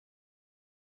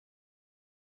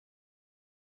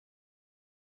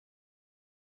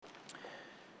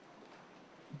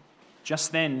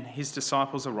Just then his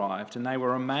disciples arrived, and they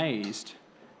were amazed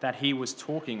that he was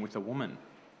talking with a woman.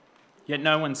 Yet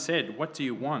no one said, "What do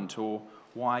you want?" or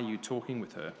 "Why are you talking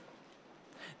with her?"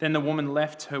 Then the woman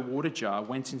left her water jar,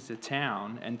 went into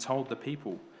town, and told the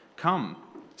people, "Come,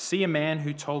 see a man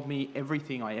who told me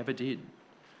everything I ever did.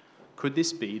 Could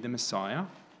this be the Messiah?"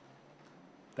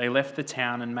 They left the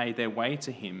town and made their way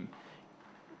to him.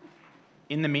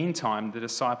 In the meantime, the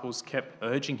disciples kept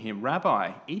urging him,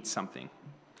 "Rabbi, eat something."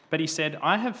 But he said,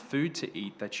 "I have food to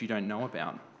eat that you don't know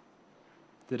about."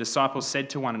 The disciples said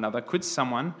to one another, "Could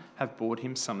someone have brought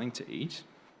him something to eat?"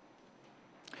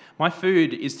 "My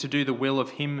food is to do the will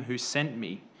of him who sent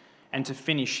me and to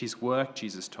finish his work,"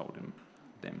 Jesus told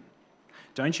them.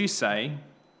 "Don't you say,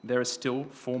 'There are still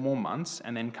 4 more months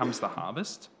and then comes the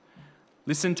harvest'?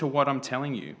 Listen to what I'm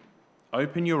telling you.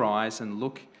 Open your eyes and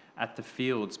look at the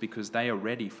fields because they are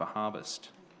ready for harvest.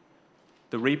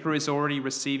 The reaper is already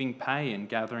receiving pay and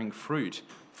gathering fruit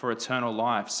for eternal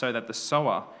life so that the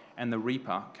sower and the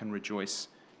reaper can rejoice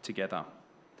together.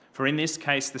 For in this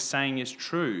case, the saying is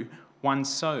true, one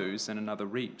sows and another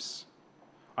reaps.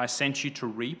 I sent you to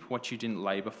reap what you didn't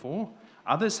labor for.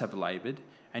 Others have labored,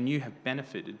 and you have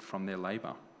benefited from their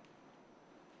labor."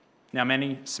 Now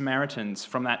many Samaritans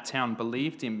from that town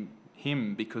believed in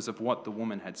him because of what the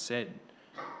woman had said.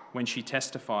 When she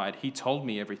testified, "He told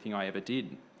me everything I ever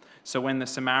did." So when the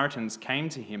Samaritans came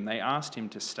to him, they asked him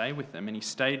to stay with them, and he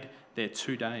stayed there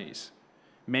 2 days.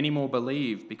 Many more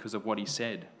believed because of what he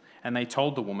said, and they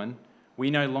told the woman,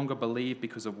 "We no longer believe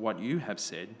because of what you have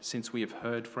said, since we have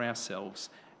heard for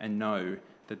ourselves and know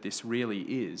that this really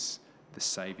is the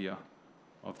Saviour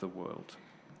of the world."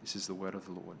 This is the word of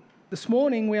the Lord. This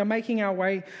morning, we are making our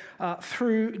way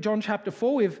through John chapter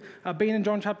 4. We've been in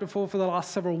John chapter 4 for the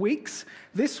last several weeks.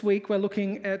 This week, we're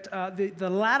looking at the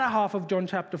latter half of John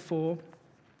chapter 4,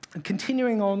 and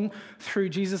continuing on through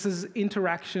Jesus'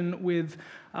 interaction with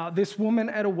this woman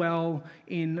at a well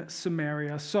in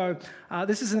Samaria. So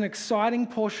this is an exciting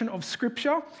portion of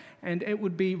Scripture, and it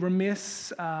would be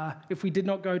remiss if we did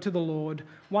not go to the Lord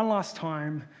one last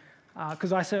time,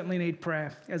 because I certainly need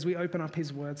prayer as we open up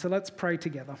his word. So let's pray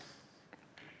together.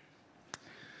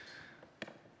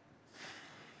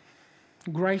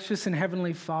 Gracious and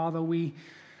heavenly Father, we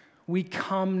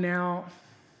come now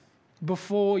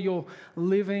before your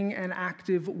living and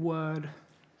active word,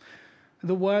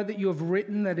 the word that you have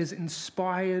written that is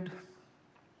inspired,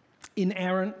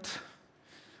 inerrant,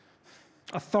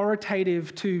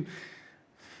 authoritative to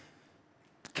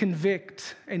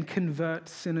convict and convert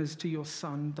sinners to your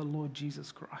Son, the Lord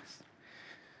Jesus Christ.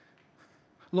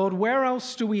 Lord, where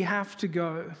else do we have to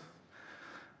go?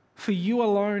 For you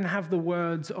alone have the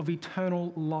words of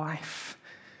eternal life.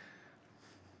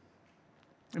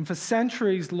 And for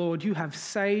centuries, Lord, you have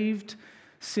saved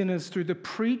sinners through the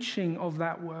preaching of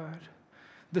that word.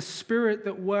 The Spirit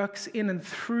that works in and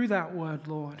through that word,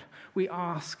 Lord, we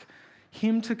ask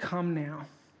him to come now,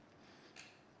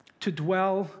 to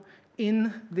dwell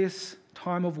in this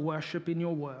time of worship in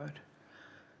your word,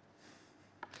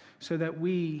 so that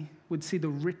we would see the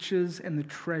riches and the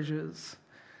treasures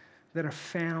that are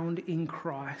found in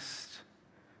Christ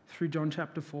through John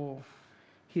chapter 4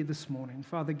 here this morning.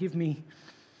 Father, give me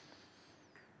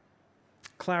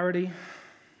clarity,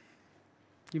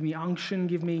 give me unction,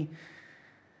 give me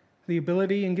the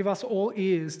ability, and give us all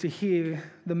ears to hear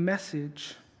the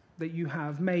message that you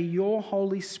have. May your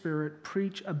Holy Spirit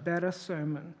preach a better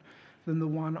sermon than the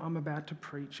one I'm about to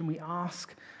preach. And we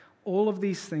ask all of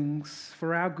these things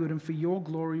for our good and for your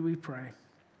glory, we pray.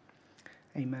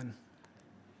 Amen.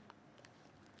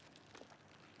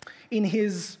 In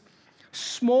his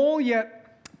small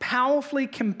yet powerfully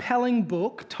compelling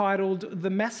book titled The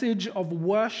Message of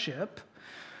Worship,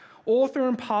 author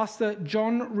and pastor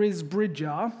John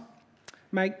Risbridger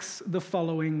makes the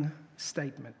following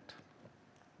statement.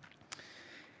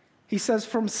 He says,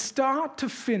 "From start to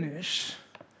finish,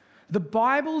 the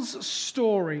Bible's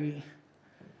story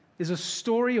is a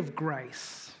story of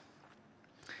grace.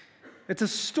 It's a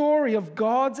story of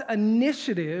God's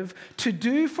initiative to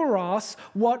do for us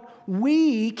what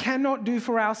we cannot do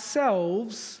for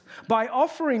ourselves by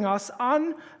offering us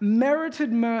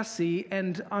unmerited mercy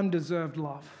and undeserved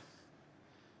love.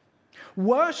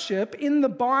 Worship in the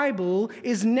Bible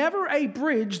is never a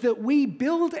bridge that we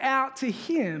build out to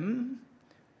Him,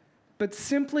 but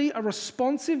simply a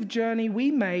responsive journey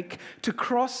we make to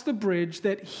cross the bridge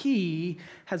that He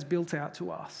has built out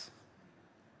to us.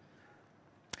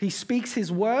 He speaks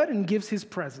His word and gives His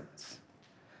presence.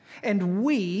 And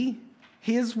we,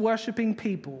 His worshiping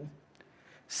people,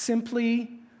 simply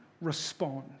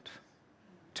respond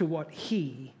to what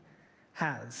He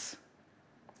has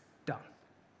done."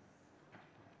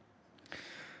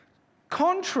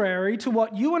 contrary to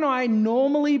what you and I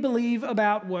normally believe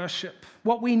about worship,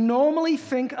 what we normally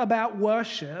think about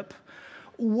worship,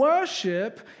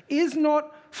 worship is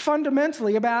not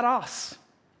fundamentally about us.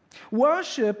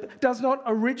 Worship does not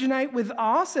originate with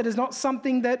us. It is not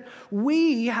something that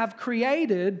we have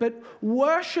created, but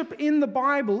worship in the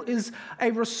Bible is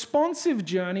a responsive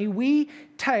journey we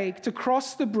take to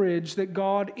cross the bridge that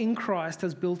God in Christ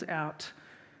has built out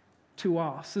to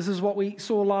us. This is what we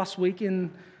saw last week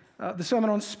in the Sermon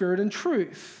on Spirit and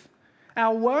Truth.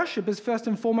 Our worship is first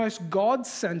and foremost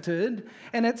God-centered,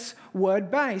 and it's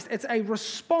word-based. It's a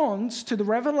response to the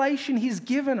revelation He's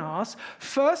given us,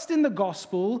 first in the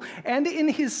gospel and in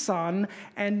His Son,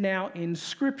 and now in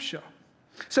Scripture.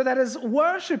 So that as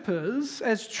worshipers,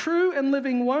 as true and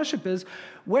living worshipers,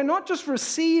 we're not just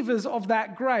receivers of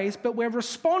that grace, but we're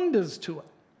responders to it.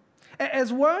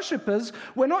 As worshipers,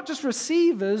 we're not just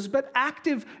receivers, but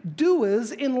active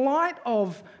doers in light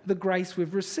of the grace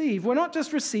we've received. We're not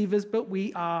just receivers, but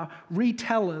we are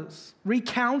retellers,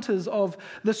 recounters of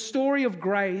the story of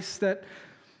grace that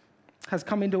has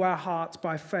come into our hearts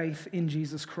by faith in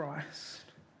Jesus Christ.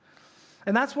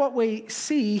 And that's what we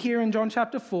see here in John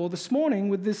chapter 4 this morning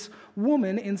with this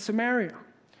woman in Samaria.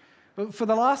 For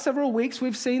the last several weeks,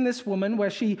 we've seen this woman where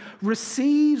she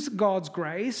receives God's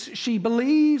grace, she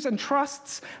believes and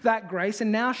trusts that grace, and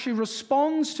now she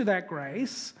responds to that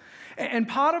grace. And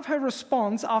part of her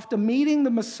response after meeting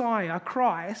the Messiah,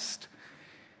 Christ,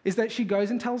 is that she goes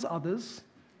and tells others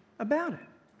about it.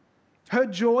 Her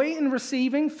joy in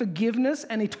receiving forgiveness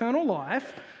and eternal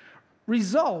life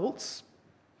results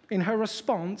in her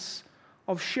response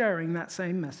of sharing that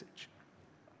same message.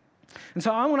 And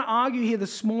so I want to argue here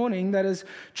this morning that as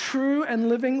true and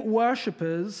living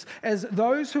worshipers, as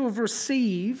those who have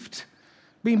received,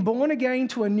 been born again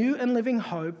to a new and living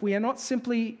hope, we are not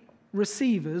simply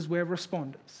receivers, we're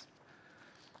responders.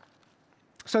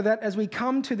 So that as we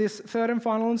come to this third and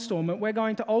final installment, we're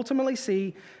going to ultimately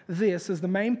see this as the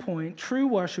main point. True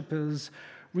worshipers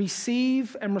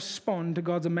receive and respond to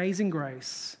God's amazing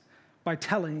grace by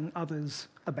telling others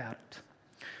about it.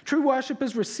 True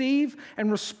worshippers receive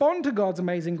and respond to God's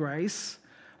amazing grace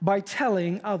by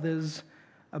telling others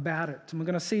about it. And we're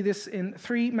going to see this in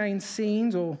three main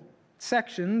scenes or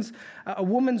sections: a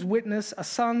woman's witness, a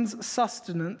son's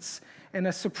sustenance, and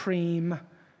a supreme,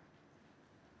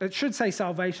 it should say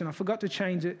salvation. I forgot to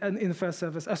change it in the first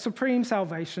service. A supreme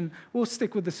salvation. We'll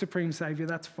stick with the supreme Savior.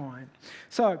 That's fine.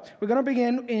 So we're going to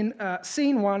begin in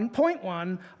scene 1, point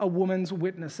 1, a woman's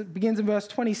witness. It begins in verse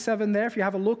 27 there. If you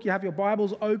have a look, you have your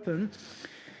Bibles open.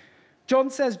 John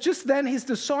says, just then his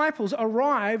disciples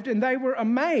arrived and they were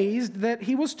amazed that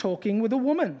he was talking with a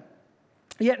woman.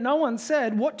 Yet no one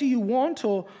said, what do you want,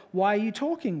 or why are you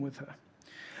talking with her?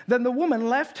 Then the woman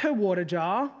left her water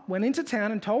jar, went into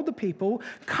town and told the people,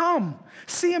 come,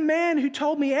 see a man who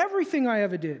told me everything I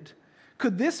ever did.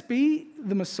 Could this be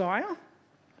the Messiah?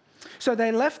 So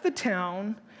they left the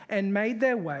town and made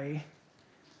their way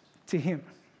to him.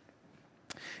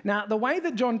 Now, the way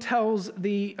that John tells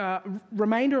the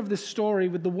remainder of this story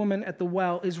with the woman at the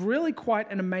well is really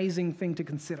quite an amazing thing to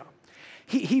consider.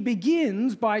 He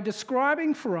begins by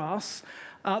describing for us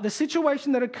the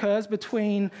situation that occurs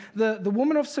between the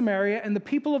woman of Samaria and the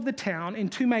people of the town in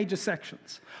two major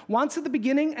sections. Once at the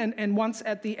beginning and once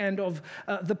at the end of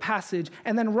the passage.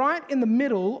 And then right in the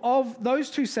middle of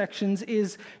those two sections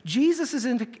is Jesus'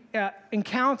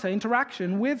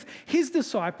 interaction with his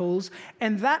disciples.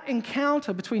 And that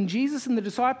encounter between Jesus and the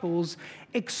disciples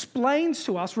explains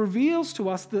to us, reveals to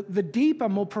us the deeper,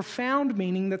 more profound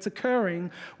meaning that's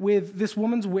occurring with this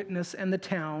woman's witness and the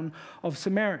town of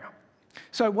Samaria.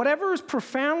 So whatever is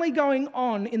profoundly going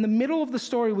on in the middle of the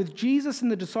story with Jesus and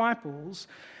the disciples,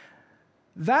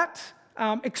 that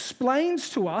explains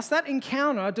to us, that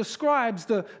encounter describes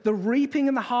the reaping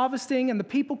and the harvesting and the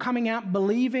people coming out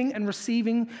believing and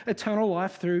receiving eternal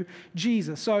life through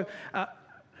Jesus. So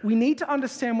we need to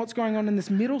understand what's going on in this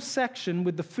middle section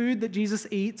with the food that Jesus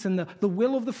eats and the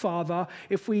will of the Father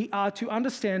if we are to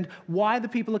understand why the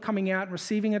people are coming out and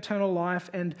receiving eternal life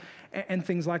and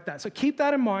things like that. So keep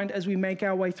that in mind as we make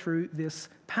our way through this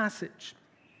passage.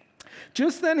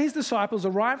 Just then his disciples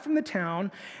arrived from the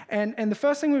town, and the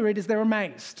first thing we read is they're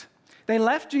amazed. They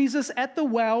left Jesus at the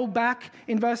well back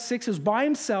in verse 6. He was by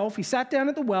himself. He sat down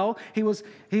at the well. He was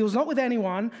not with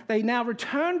anyone. They now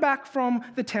return back from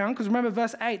the town, because remember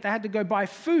verse 8, they had to go buy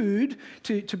food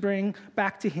to bring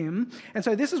back to him. And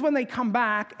so this is when they come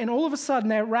back, and all of a sudden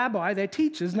their rabbi, their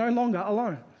teacher's no longer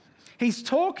alone. He's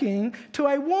talking to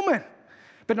a woman.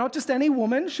 But not just any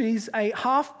woman, she's a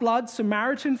half-blood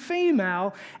Samaritan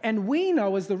female, and we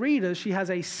know as the readers she has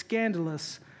a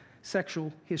scandalous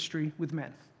sexual history with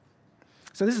men.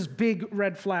 So this is big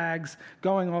red flags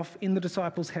going off in the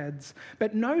disciples' heads.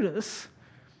 But notice,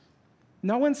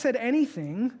 no one said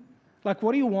anything like,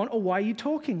 what do you want, or why are you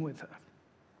talking with her?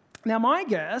 Now, my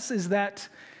guess is that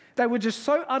they were just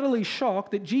so utterly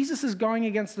shocked that Jesus is going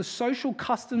against the social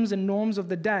customs and norms of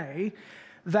the day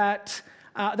that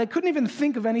they couldn't even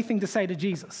think of anything to say to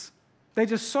Jesus. They're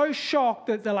just so shocked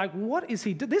that they're like, what is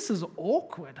he doing? This is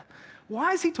awkward.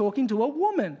 Why is he talking to a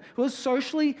woman? It was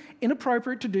socially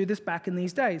inappropriate to do this back in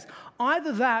these days.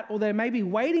 Either that, or they may be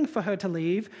waiting for her to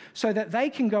leave so that they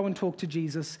can go and talk to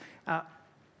Jesus,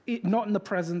 not in the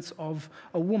presence of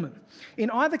a woman. In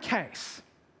either case,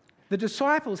 the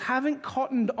disciples haven't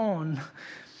cottoned on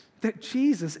that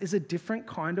Jesus is a different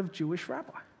kind of Jewish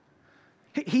rabbi.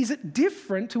 He's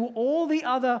different to all the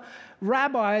other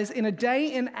rabbis in a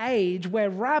day and age where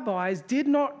rabbis did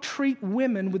not treat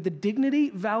women with the dignity,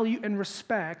 value, and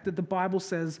respect that the Bible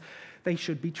says they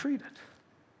should be treated.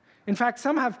 In fact,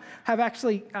 some have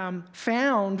actually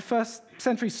found first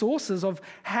century sources of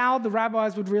how the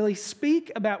rabbis would really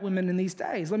speak about women in these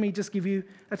days. Let me just give you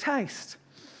a taste.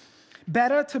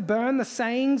 Better to burn the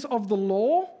sayings of the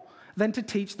law than to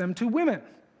teach them to women.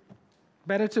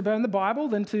 Better to burn the Bible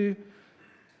than to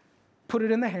put it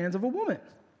in the hands of a woman.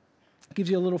 Gives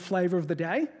you a little flavor of the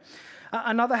day.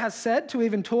 Another has said to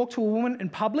even talk to a woman in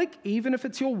public, even if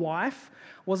it's your wife,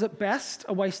 was at best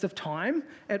a waste of time,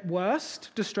 at worst,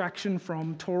 distraction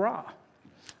from Torah,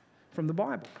 from the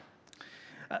Bible.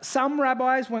 Some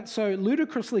rabbis went so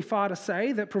ludicrously far to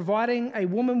say that providing a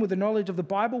woman with the knowledge of the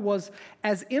Bible was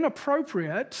as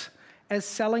inappropriate as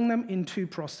selling them into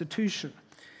prostitution.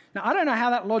 Now, I don't know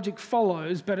how that logic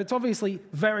follows, but it's obviously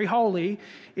very holy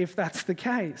if that's the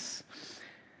case.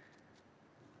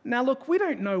 Now, look, we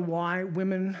don't know why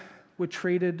women were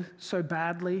treated so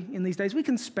badly in these days. We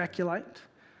can speculate,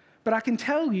 but I can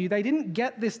tell you they didn't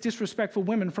get this disrespect for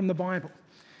women from the Bible.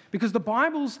 Because the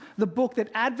Bible's the book that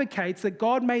advocates that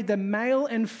God made them male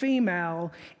and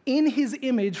female in his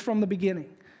image from the beginning.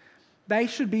 They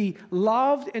should be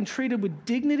loved and treated with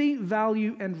dignity,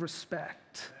 value, and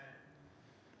respect.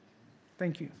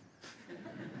 Thank you.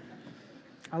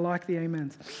 I like the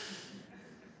amens.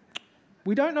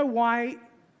 We don't know why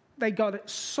they got it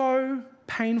so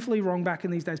painfully wrong back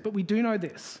in these days, but we do know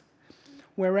this.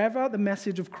 Wherever the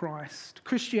message of Christ,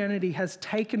 Christianity has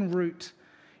taken root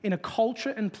in a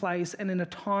culture and place and in a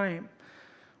time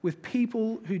with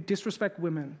people who disrespect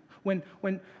women, when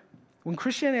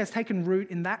Christianity has taken root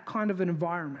in that kind of an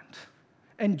environment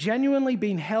and genuinely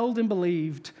been held and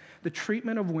believed, the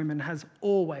treatment of women has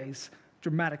always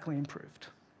dramatically improved.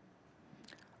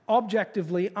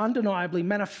 Objectively, undeniably,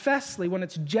 manifestly, when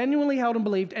it's genuinely held and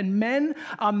believed, and men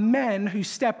are men who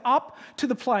step up to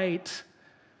the plate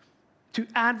to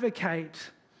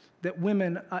advocate that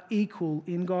women are equal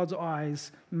in God's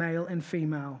eyes, male and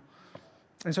female.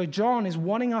 And so John is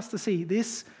wanting us to see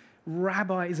this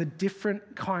rabbi is a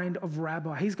different kind of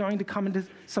rabbi. He's going to come into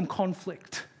some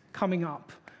conflict coming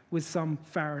up with some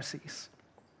Pharisees.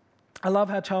 I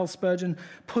love how Charles Spurgeon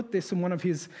put this in one of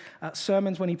his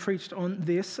sermons when he preached on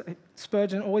this.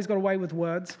 Spurgeon always got away with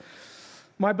words.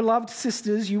 My beloved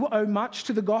sisters, you owe much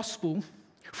to the gospel,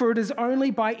 for it is only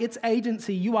by its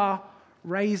agency you are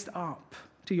raised up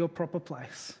to your proper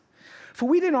place. For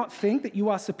we do not think that you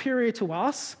are superior to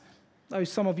us, though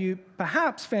some of you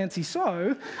perhaps fancy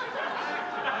so.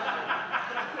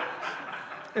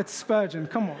 It's Spurgeon,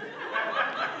 come on.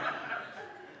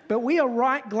 But we are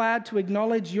right glad to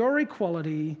acknowledge your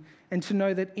equality and to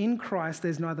know that in Christ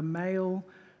there's neither male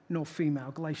nor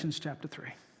female. Galatians chapter 3.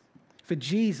 For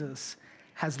Jesus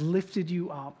has lifted you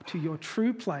up to your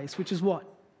true place, which is what?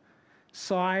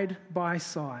 Side by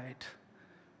side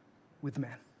with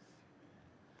men.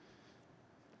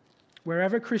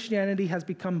 Wherever Christianity has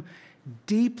become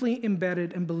deeply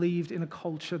embedded and believed in a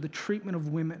culture, the treatment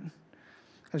of women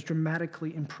has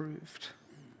dramatically improved.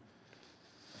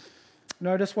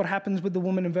 Notice what happens with the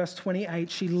woman in verse 28.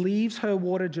 She leaves her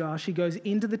water jar, she goes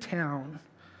into the town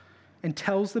and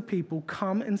tells the people,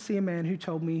 come and see a man who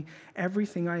told me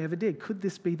everything I ever did. Could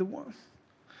this be the one?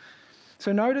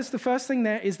 So notice the first thing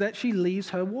there is that she leaves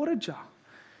her water jar.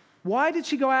 Why did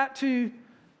she go out to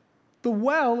the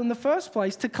well in the first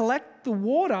place? To collect the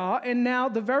water, and now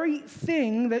the very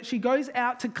thing that she goes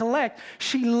out to collect,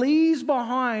 she leaves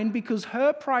behind because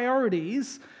her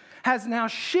priorities has now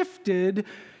shifted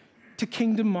to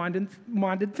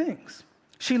kingdom-minded things.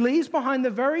 She leaves behind the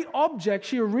very object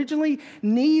she originally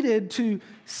needed to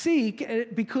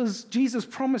seek because Jesus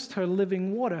promised her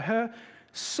living water. Her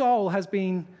soul has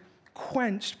been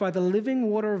quenched by the living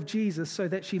water of Jesus so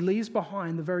that she leaves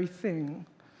behind the very thing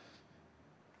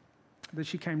that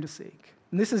she came to seek.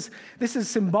 And this is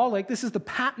symbolic. This is the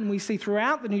pattern we see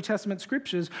throughout the New Testament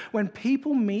scriptures. When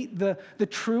people meet the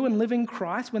true and living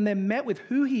Christ, when they're met with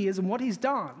who he is and what he's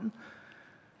done,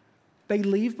 they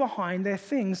leave behind their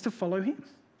things to follow him.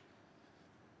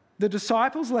 The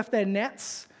disciples left their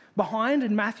nets behind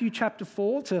in Matthew chapter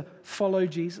 4 to follow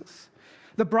Jesus.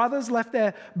 The brothers left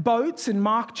their boats in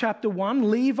Mark chapter 1.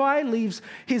 Levi leaves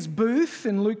his booth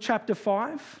in Luke chapter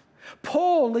 5.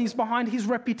 Paul leaves behind his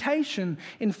reputation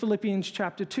in Philippians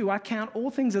chapter 2. I count all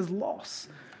things as loss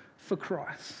for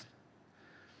Christ.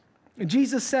 And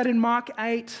Jesus said in Mark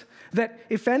 8 that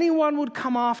if anyone would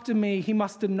come after me, he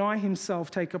must deny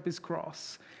himself, take up his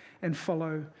cross, and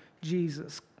follow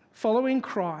Jesus. Following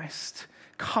Christ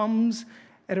comes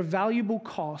at a valuable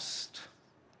cost.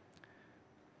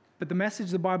 But the message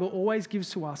the Bible always gives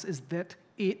to us is that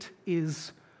it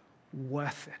is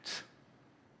worth it.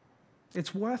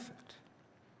 It's worth it.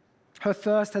 Her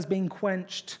thirst has been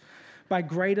quenched by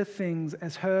greater things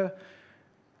as her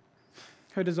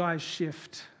desires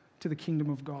shift to the kingdom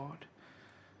of God.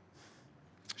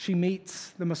 She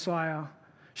meets the Messiah,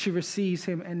 she receives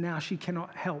him, and now she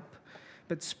cannot help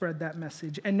but spread that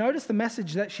message. And notice the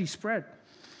message that she spread.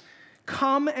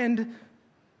 Come and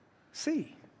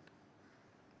see.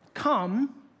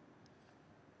 Come,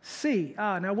 see.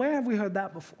 Now where have we heard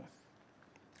that before?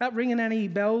 That ringing any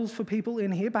bells for people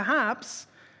in here? Perhaps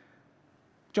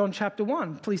John chapter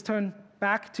 1. Please turn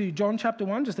back to John chapter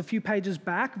 1, just a few pages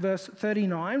back, verse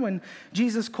 39, when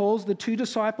Jesus calls the two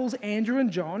disciples, Andrew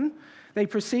and John. They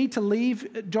proceed to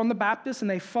leave John the Baptist and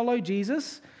they follow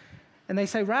Jesus. And they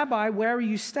say, Rabbi, where are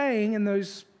you staying? And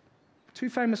those two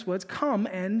famous words, come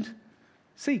and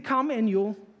see. Come and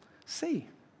you'll see.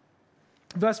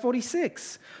 Verse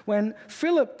 46, when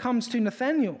Philip comes to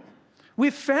Nathanael,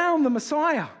 we've found the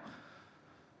Messiah.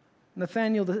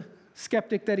 Nathanael, the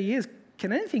skeptic that he is,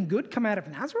 can anything good come out of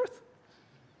Nazareth?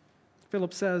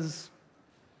 Philip says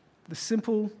the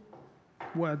simple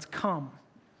words, come.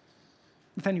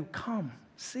 Nathanael, come,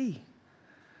 see.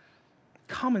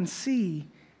 Come and see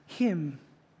him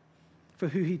for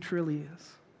who he truly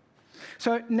is.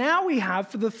 So now we have,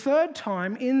 for the third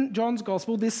time in John's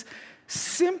gospel, this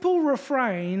simple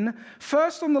refrain,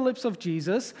 first on the lips of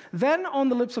Jesus, then on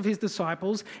the lips of his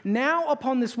disciples, now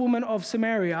upon this woman of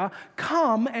Samaria,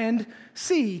 come and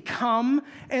see, come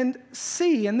and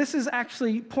see. And this is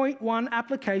actually point one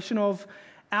application of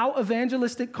our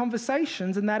evangelistic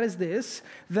conversations, and that is this,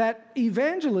 that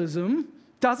evangelism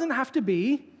doesn't have to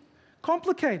be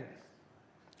complicated.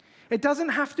 It doesn't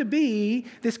have to be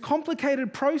this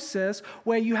complicated process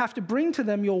where you have to bring to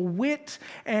them your wit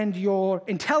and your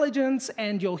intelligence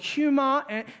and your humor,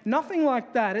 and nothing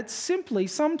like that. It's simply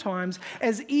sometimes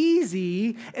as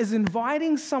easy as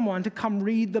inviting someone to come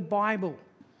read the Bible.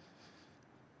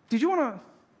 Did you want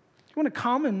to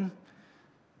come and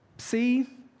see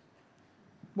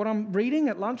what I'm reading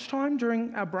at lunchtime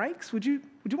during our breaks? Would you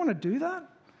want to do that?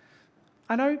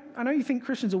 I know you think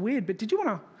Christians are weird, but did you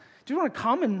want to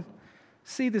come and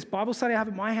see this Bible study I have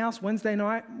at my house Wednesday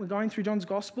night? We're going through John's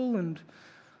Gospel, and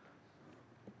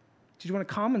did you want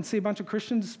to come and see a bunch of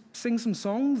Christians sing some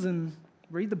songs and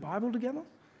read the Bible together?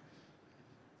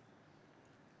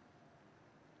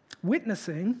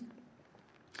 Witnessing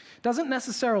doesn't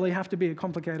necessarily have to be a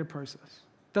complicated process.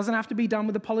 It doesn't have to be done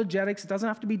with apologetics. It doesn't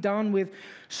have to be done with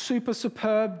super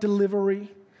superb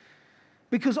delivery.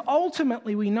 Because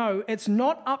ultimately we know it's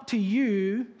not up to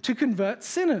you to convert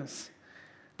sinners.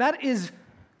 That is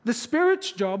the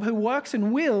Spirit's job who works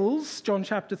and wills, John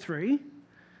chapter 3.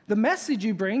 The message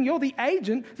you bring, you're the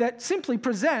agent that simply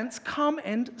presents, come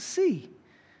and see.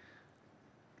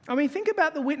 I mean, think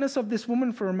about the witness of this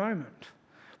woman for a moment.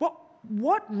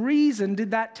 What reason did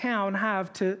that town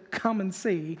have to come and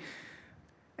see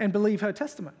and believe her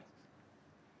testimony?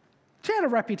 She had a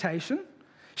reputation.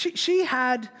 She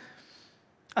had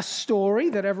a story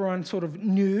that everyone sort of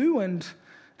knew, and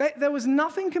there was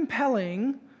nothing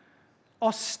compelling,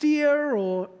 austere,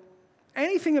 or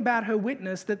anything about her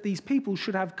witness that these people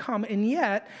should have come, and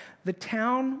yet the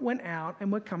town went out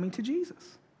and were coming to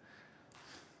Jesus.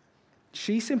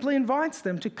 She simply invites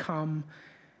them to come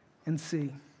and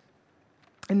see.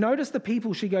 And notice the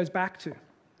people she goes back to.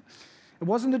 It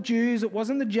wasn't the Jews, it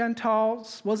wasn't the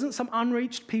Gentiles, it wasn't some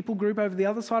unreached people group over the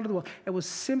other side of the world. It was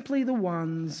simply the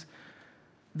ones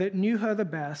that knew her the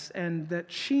best and that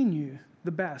she knew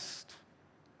the best.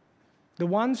 The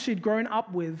ones she'd grown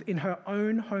up with in her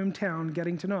own hometown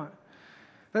getting to know.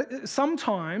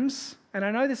 Sometimes, and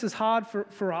I know this is hard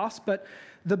for us, but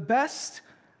the best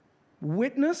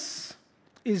witness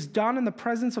is done in the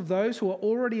presence of those who are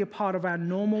already a part of our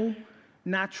normal,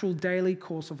 natural, daily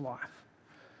course of life.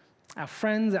 our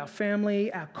friends, our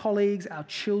family, our colleagues, our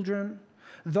children,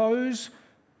 those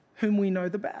whom we know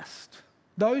the best,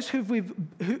 those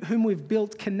whom we've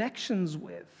built connections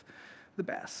with the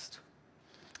best.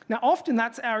 Now, often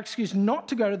that's our excuse not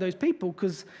to go to those people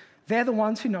because they're the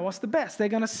ones who know us the best. They're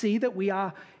going to see that we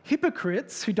are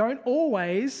hypocrites who aren't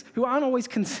always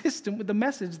consistent with the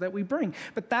message that we bring.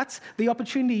 But that's the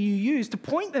opportunity you use to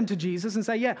point them to Jesus and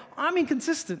say, yeah, I'm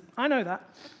inconsistent. I know that.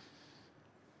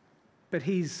 But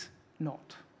he's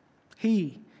not.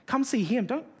 Come see him.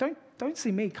 Don't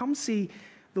see me. Come see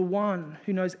the one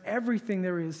who knows everything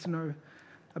there is to know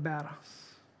about us.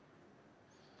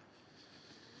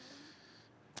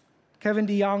 Kevin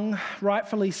DeYoung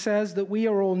rightfully says that we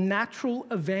are all natural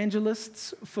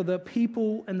evangelists for the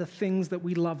people and the things that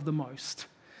we love the most.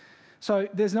 So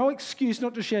there's no excuse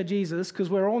not to share Jesus because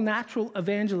we're all natural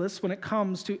evangelists when it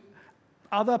comes to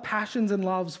other passions and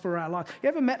loves for our life. You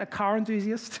ever met a car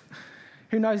enthusiast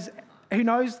who knows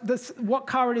what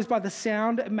car it is by the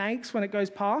sound it makes when it goes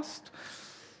past?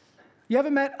 You ever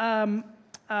met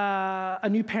a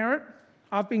new parent?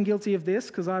 I've been guilty of this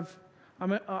because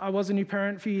I was a new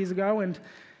parent a few years ago, and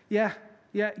yeah.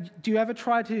 Do you ever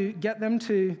try to get them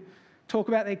to talk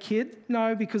about their kid?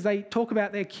 No, because they talk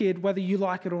about their kid whether you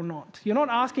like it or not. You're not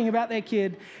asking about their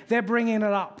kid, they're bringing it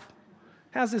up.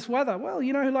 How's this weather? Well,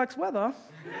 you know who likes weather?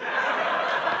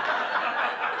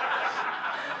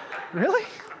 Really?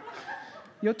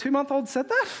 Your 2-month-old said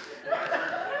that?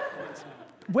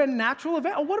 We're natural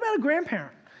evangelists. What about a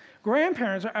grandparent?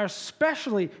 Grandparents are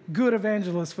especially good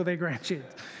evangelists for their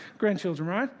grandchildren,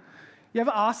 right? You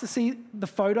ever ask to see the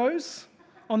photos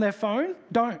on their phone?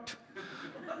 Don't.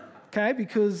 Okay,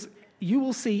 because you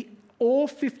will see all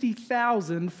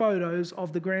 50,000 photos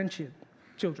of the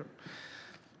grandchildren.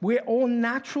 We're all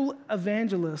natural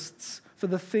evangelists for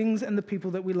the things and the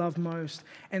people that we love most.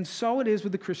 And so it is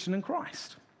with the Christian in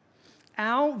Christ.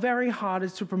 Our very heart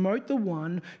is to promote the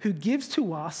one who gives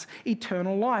to us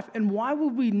eternal life. And why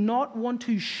would we not want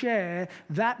to share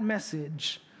that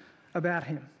message about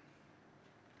him?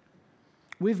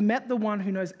 We've met the one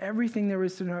who knows everything there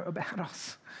is to know about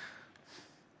us.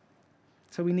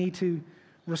 So we need to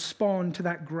respond to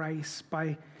that grace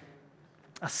by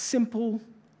a simple,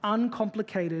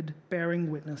 uncomplicated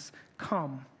bearing witness.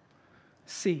 Come,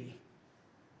 see,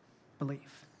 believe.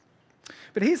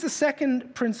 But here's the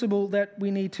second principle that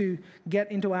we need to get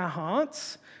into our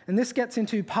hearts. And this gets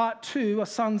into part 2, a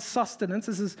son's sustenance.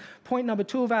 This is point number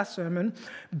 2 of our sermon.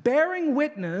 Bearing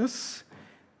witness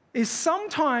is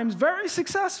sometimes very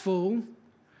successful,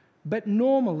 but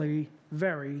normally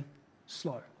very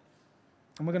slow.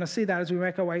 And we're going to see that as we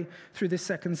make our way through this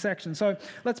second section. So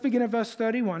let's begin at verse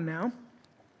 31 now.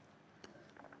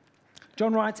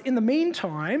 John writes, "In the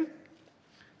meantime,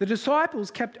 the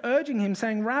disciples kept urging him,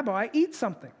 saying, 'Rabbi, eat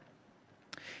something.'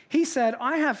 He said,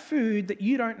 'I have food that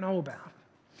you don't know about.'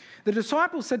 The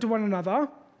disciples said to one another,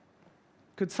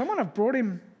 'Could someone have brought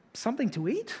him something to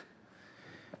eat?'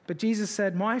 But Jesus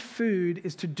said, 'My food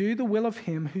is to do the will of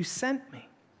him who sent me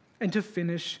and to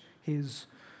finish his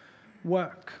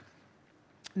work.'"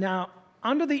 Now,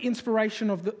 under the inspiration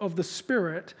of the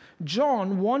Spirit,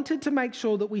 John wanted to make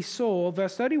sure that we saw,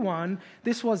 verse 31,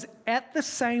 this was at the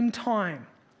same time.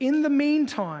 In the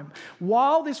meantime,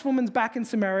 while this woman's back in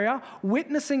Samaria,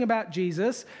 witnessing about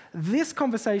Jesus, this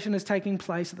conversation is taking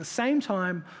place at the same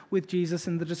time with Jesus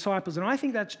and the disciples. And I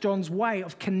think that's John's way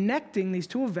of connecting these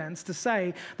two events to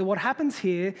say that what happens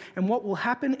here and what will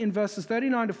happen in verses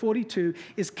 39 to 42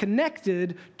 is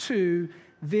connected to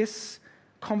this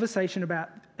conversation about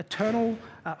eternal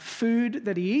food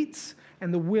that he eats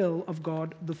and the will of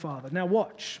God the Father. Now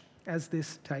watch as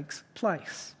this takes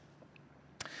place.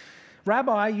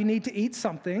 "Rabbi, you need to eat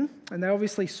something." And they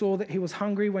obviously saw that he was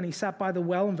hungry when he sat by the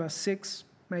well in verse 6,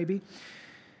 maybe.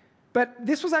 But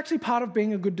this was actually part of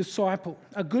being a good disciple.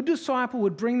 A good disciple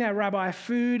would bring their rabbi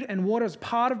food and water as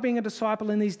part of being a disciple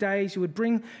in these days. You would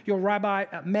bring your rabbi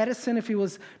medicine if he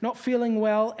was not feeling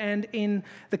well. And in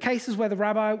the cases where the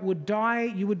rabbi would die,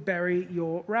 you would bury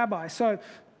your rabbi. So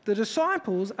the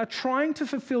disciples are trying to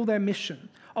fulfill their mission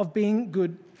of being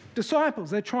good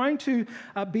disciples. They're trying to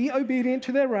be obedient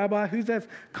to their rabbi who they've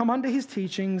come under his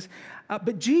teachings.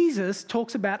 But Jesus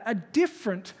talks about a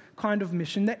different kind of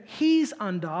mission that he's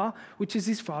under, which is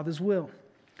his Father's will.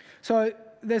 So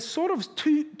there's sort of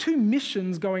two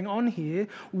missions going on here.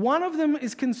 One of them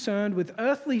is concerned with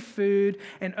earthly food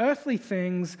and earthly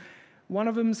things. One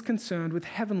of them is concerned with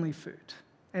heavenly food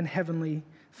and heavenly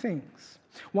things.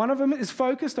 One of them is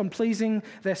focused on pleasing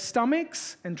their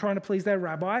stomachs and trying to please their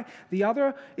rabbi. The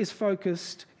other is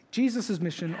focused, Jesus'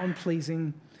 mission, on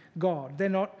pleasing God. They're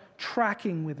not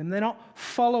tracking with him. They're not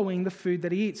following the food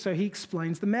that he eats. So he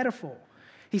explains the metaphor.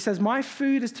 He says, my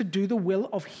food is to do the will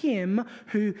of him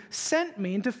who sent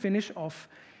me and to finish off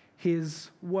his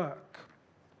work.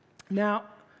 Now,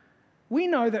 we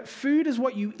know that food is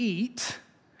what you eat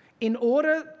in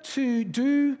order to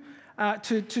do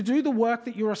the work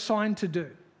that you're assigned to do.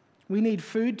 We need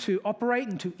food to operate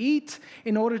and to eat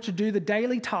in order to do the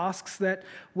daily tasks that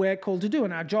we're called to do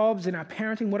in our jobs, in our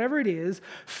parenting, whatever it is.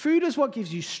 Food is what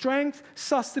gives you strength,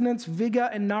 sustenance, vigor,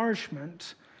 and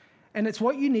nourishment. And it's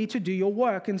what you need to do your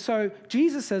work. And so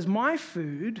Jesus says, my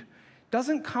food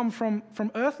doesn't come from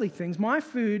earthly things. My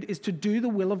food is to do the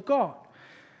will of God.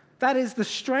 That is, the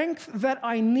strength that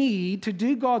I need to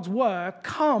do God's work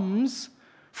comes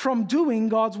from doing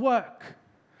God's work.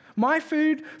 My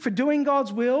food for doing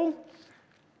God's will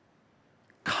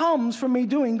comes from me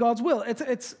doing God's will.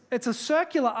 It's a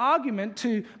circular argument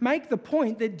to make the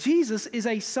point that Jesus is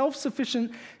a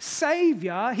self-sufficient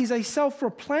Savior. He's a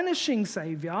self-replenishing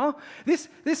Savior.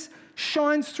 This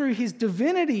shines through his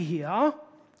divinity here.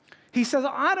 He says,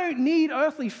 I don't need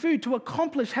earthly food to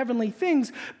accomplish heavenly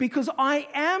things because I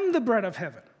am the bread of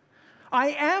heaven. I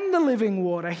am the living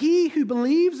water. He who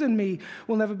believes in me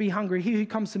will never be hungry. He who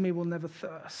comes to me will never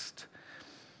thirst.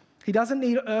 He doesn't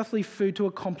need earthly food to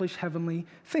accomplish heavenly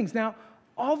things. Now,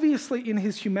 obviously in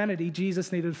his humanity,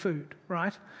 Jesus needed food,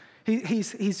 right?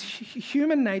 His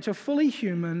human nature, fully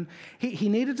human. He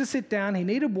needed to sit down. He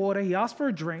needed water. He asked for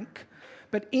a drink.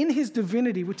 But in his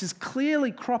divinity, which is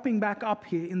clearly cropping back up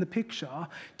here in the picture,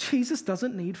 Jesus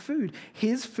doesn't need food.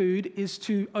 His food is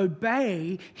to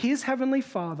obey his heavenly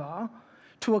Father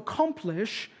to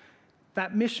accomplish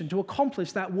that mission, to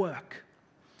accomplish that work.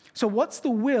 So what's the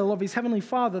will of his heavenly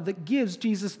Father that gives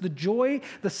Jesus the joy,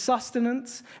 the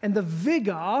sustenance, and the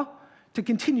vigor to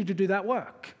continue to do that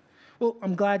work? Well,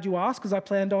 I'm glad you asked because I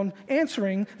planned on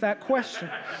answering that question.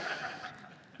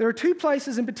 There are two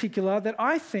places in particular that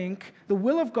I think the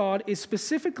will of God is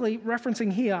specifically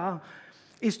referencing here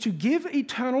is to give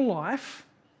eternal life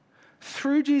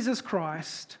through Jesus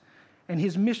Christ and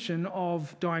his mission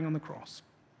of dying on the cross.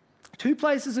 Two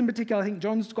places in particular, I think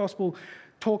John's Gospel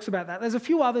talks about that. There's a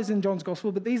few others in John's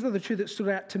Gospel, but these are the two that stood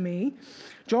out to me.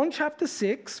 John chapter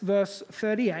 6, verse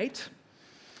 38.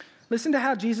 Listen to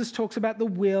how Jesus talks about the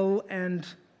will and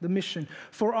the mission.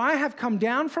 For I have come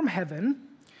down from heaven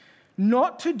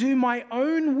not to do my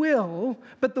own will,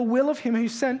 but the will of him who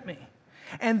sent me.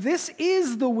 And this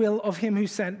is the will of him who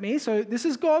sent me. So this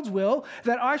is God's will,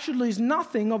 that I should lose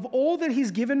nothing of all that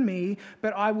he's given me,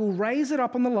 but I will raise it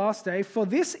up on the last day. For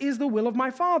this is the will of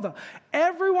my Father.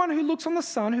 Everyone who looks on the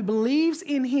Son, who believes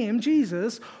in him,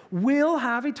 Jesus, will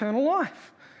have eternal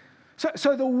life.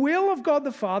 So the will of God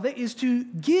the Father is to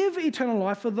give eternal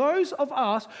life for those of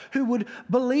us who would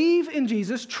believe in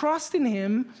Jesus, trust in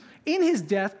him, in his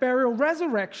death, burial,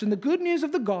 resurrection, the good news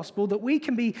of the gospel, that we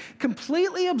can be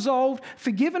completely absolved,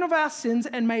 forgiven of our sins,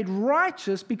 and made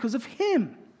righteous because of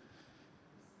him.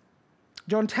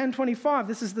 John 10:25,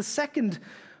 this is the second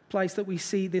place that we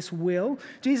see this will.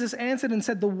 Jesus answered and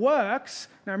said, the works,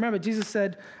 now remember, Jesus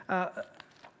said,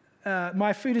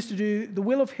 my food is to do the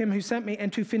will of him who sent me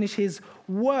and to finish his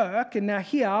work. And now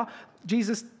here,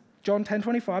 Jesus, John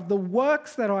 10:25, the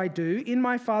works that I do in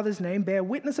my Father's name bear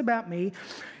witness about me.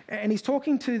 And he's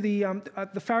talking to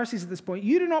the Pharisees at this point.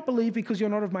 You do not believe because you're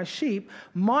not of my sheep.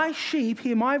 My sheep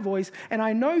hear my voice, and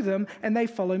I know them, and they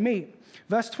follow me.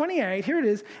 Verse 28, here it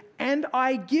is. And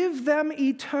I give them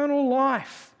eternal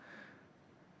life,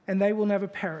 and they will never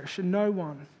perish, and no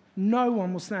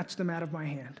one will snatch them out of my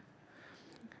hand.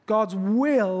 God's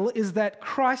will is that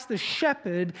Christ the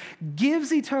shepherd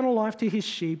gives eternal life to his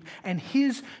sheep, and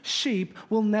his sheep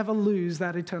will never lose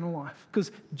that eternal life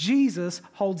because Jesus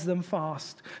holds them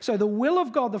fast. So the will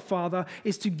of God the Father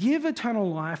is to give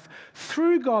eternal life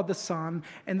through God the Son,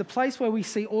 and the place where we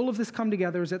see all of this come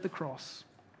together is at the cross.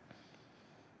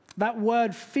 That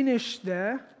word "finish"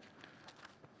 there,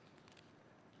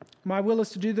 my will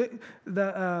is to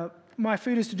do my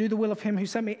food is to do the will of him who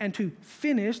sent me and to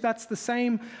finish. That's the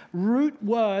same root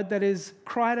word that is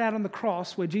cried out on the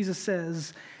cross where Jesus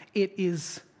says, it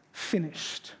is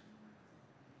finished.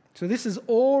 So this is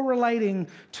all relating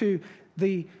to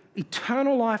the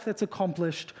eternal life that's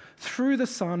accomplished through the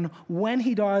Son when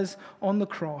he dies on the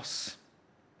cross.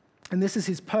 And this is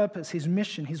his purpose, his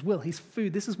mission, his will, his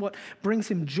food. This is what brings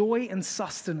him joy and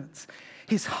sustenance.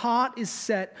 His heart is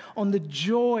set on the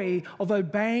joy of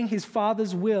obeying his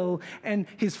Father's will, and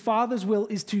his Father's will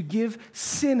is to give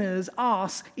sinners,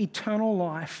 us, eternal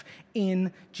life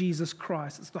in Jesus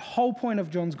Christ. It's the whole point of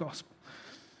John's gospel.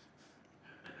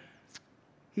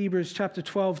 Hebrews chapter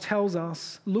 12 tells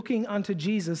us, looking unto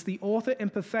Jesus, the author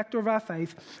and perfecter of our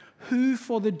faith, who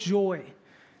for the joy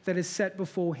that is set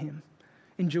before him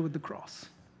endured the cross.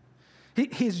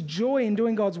 His joy in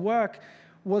doing God's work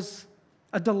was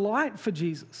a delight for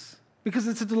Jesus, because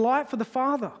it's a delight for the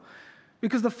Father.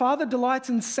 Because the Father delights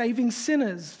in saving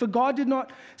sinners. For God did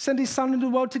not send his Son into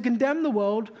the world to condemn the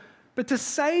world, but to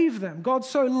save them. God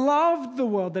so loved the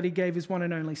world that he gave his one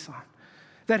and only Son,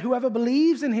 that whoever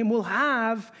believes in him will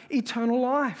have eternal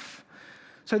life.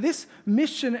 So this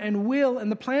mission and will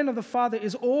and the plan of the Father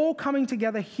is all coming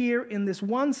together here in this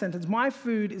one sentence. My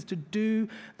food is to do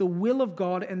the will of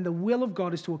God, and the will of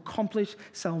God is to accomplish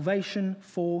salvation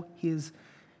for his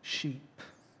sheep.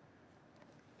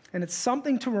 And it's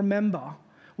something to remember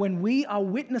when we are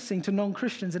witnessing to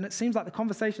non-Christians and it seems like the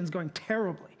conversation is going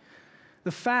terribly.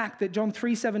 The fact that John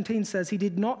 3:17 says he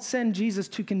did not send Jesus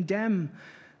to condemn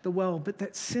the world, but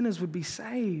that sinners would be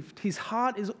saved. His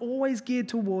heart is always geared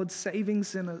towards saving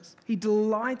sinners. He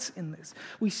delights in this.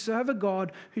 We serve a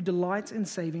God who delights in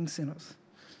saving sinners.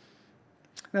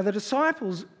 Now the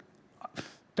disciples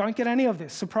don't get any of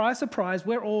this. Surprise, surprise,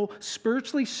 we're all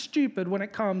spiritually stupid when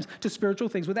it comes to spiritual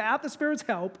things. Without the Spirit's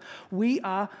help, we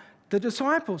are the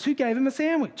disciples. Who gave him a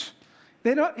sandwich?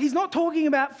 He's not talking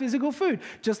about physical food.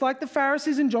 Just like the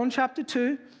Pharisees in John chapter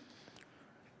 2,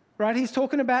 right? He's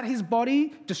talking about his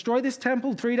body, destroy this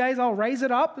temple, 3 days, I'll raise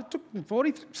it up. It took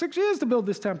 46 years to build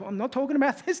this temple. I'm not talking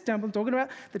about this temple, I'm talking about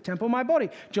the temple of my body.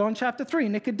 John chapter 3,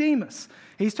 Nicodemus.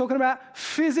 He's talking about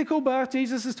physical birth.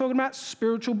 Jesus is talking about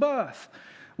spiritual birth.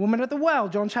 Woman at the well,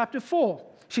 John chapter 4.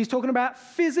 She's talking about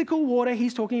physical water.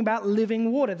 He's talking about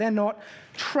living water. They're not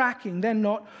tracking. They're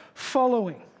not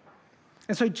following.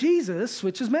 And so Jesus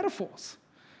switches metaphors.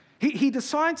 He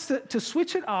decides to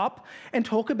switch it up and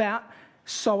talk about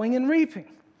sowing and reaping.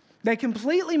 They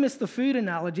completely miss the food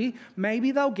analogy.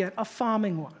 Maybe they'll get a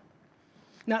farming one.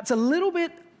 Now, it's a little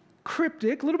bit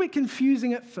cryptic, a little bit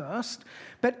confusing at first,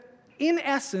 but in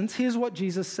essence, here's what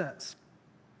Jesus says.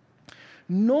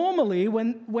 Normally,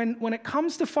 when it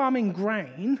comes to farming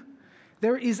grain,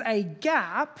 there is a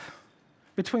gap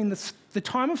between the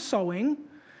time of sowing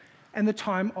and the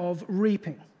time of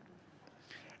reaping.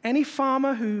 Any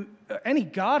farmer any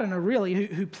gardener really,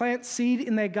 who plants seed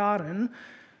in their garden,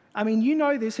 I mean, you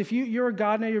know this, if you're a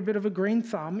gardener, you're a bit of a green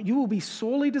thumb, you will be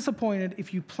sorely disappointed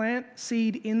if you plant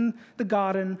seed in the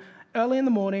garden early in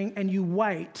the morning and you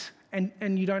wait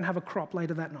and you don't have a crop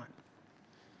later that night.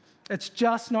 It's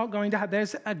just not going to happen.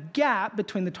 There's a gap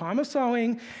between the time of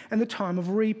sowing and the time of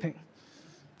reaping.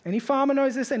 Any farmer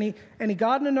knows this, any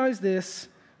gardener knows this.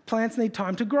 Plants need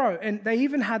time to grow. And they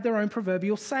even had their own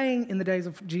proverbial saying in the days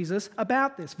of Jesus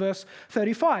about this. Verse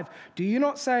 35, do you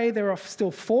not say there are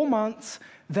still 4 months,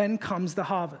 then comes the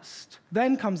harvest?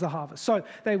 Then comes the harvest. So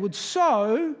they would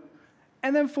sow,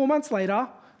 and then 4 months later,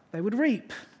 they would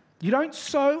reap. You don't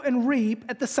sow and reap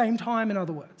at the same time, in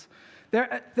other words.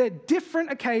 They're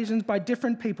different occasions by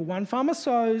different people. One farmer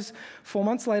sows, 4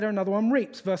 months later, another one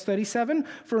reaps. Verse 37,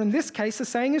 for in this case, the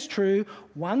saying is true,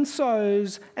 one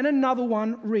sows and another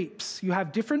one reaps. You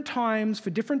have different times for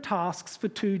different tasks for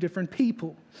two different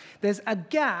people. There's a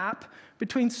gap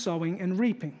between sowing and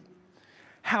reaping.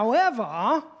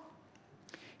 However,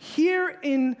 here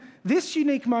in this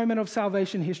unique moment of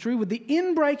salvation history, with the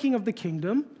inbreaking of the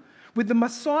kingdom, with the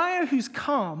Messiah who's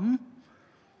come,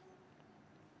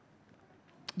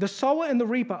 the sower and the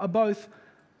reaper are both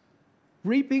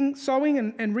sowing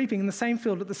and reaping in the same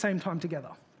field at the same time together.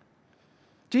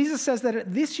 Jesus says that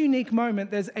at this unique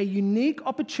moment, there's a unique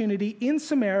opportunity in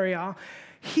Samaria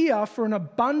here for an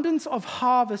abundance of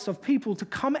harvest of people to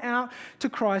come out to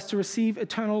Christ to receive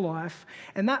eternal life.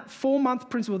 And that 4-month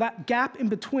principle, that gap in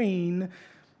between,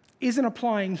 isn't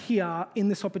applying here in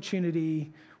this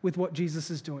opportunity with what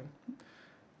Jesus is doing.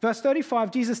 Verse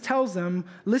 35, Jesus tells them,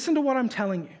 listen to what I'm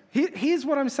telling you. Here's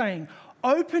what I'm saying.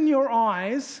 Open your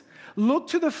eyes, look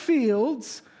to the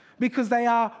fields, because they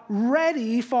are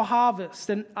ready for harvest.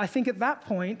 And I think at that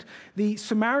point, the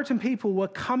Samaritan people were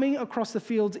coming across the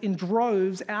fields in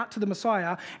droves out to the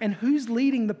Messiah. And who's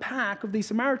leading the pack of these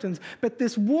Samaritans? But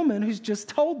this woman who's just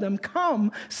told them,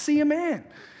 come, see a man.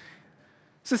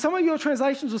 So some of your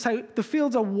translations will say the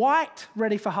fields are white,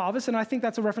 ready for harvest, and I think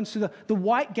that's a reference to the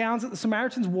white gowns that the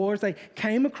Samaritans wore as they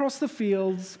came across the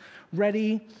fields,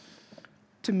 ready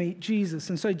to meet Jesus.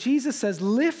 And so Jesus says,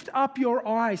 lift up your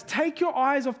eyes, take your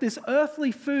eyes off this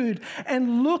earthly food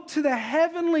and look to the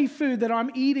heavenly food that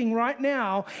I'm eating right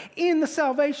now in the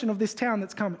salvation of this town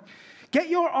that's coming. Get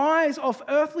your eyes off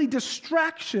earthly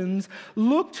distractions,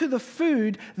 look to the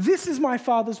food. This is my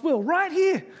Father's will, right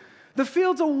here. The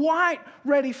fields are white,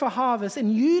 ready for harvest,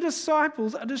 and you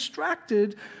disciples are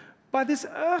distracted by this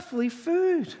earthly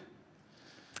food.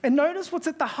 And notice what's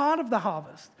at the heart of the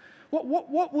harvest.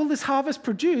 What will this harvest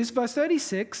produce? Verse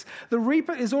 36, the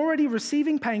reaper is already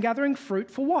receiving pay and gathering fruit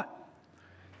for what?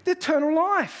 The eternal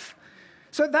life.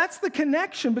 So that's the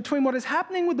connection between what is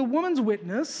happening with the woman's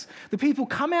witness, the people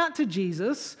come out to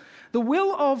Jesus, the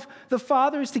will of the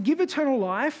Father is to give eternal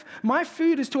life, my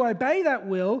food is to obey that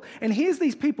will, and here's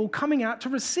these people coming out to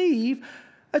receive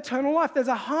eternal life. There's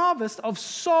a harvest of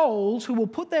souls who will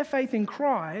put their faith in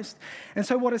Christ. And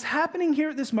so what is happening here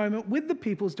at this moment with the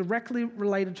people is directly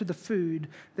related to the food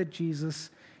that Jesus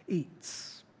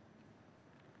eats.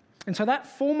 And so that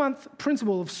 4-month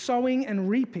principle of sowing and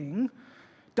reaping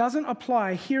doesn't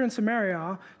apply here in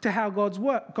Samaria to how God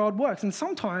works. And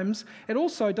sometimes it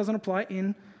also doesn't apply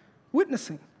in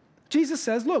witnessing. Jesus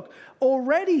says, look,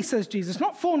 already, says Jesus,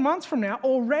 not 4 months from now,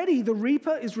 already the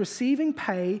reaper is receiving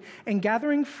pay and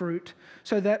gathering fruit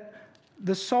so that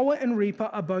the sower and reaper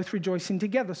are both rejoicing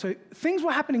together. So things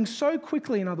were happening so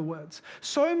quickly, in other words,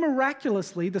 so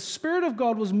miraculously, the Spirit of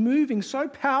God was moving so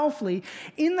powerfully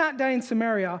in that day in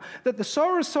Samaria that the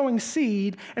sower is sowing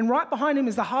seed, and right behind him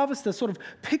is the harvester sort of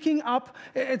picking up.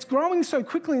 It's growing so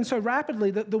quickly and so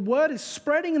rapidly that the word is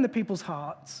spreading in the people's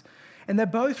hearts. And they're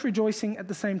both rejoicing at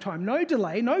the same time. No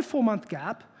delay, no 4-month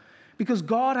gap, because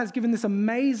God has given this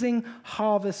amazing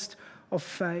harvest of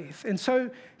faith. And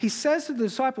so he says to the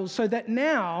disciples, so that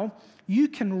now you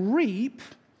can reap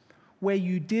where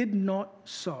you did not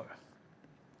sow.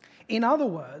 In other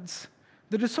words,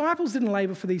 the disciples didn't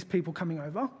labor for these people coming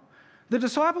over. The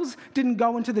disciples didn't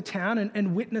go into the town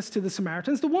and witness to the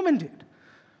Samaritans. The woman did.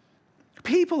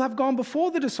 People have gone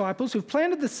before the disciples who've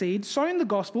planted the seed, sown the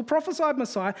gospel, prophesied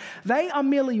Messiah. They are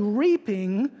merely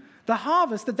reaping the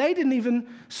harvest that they didn't even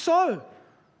sow.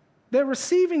 They're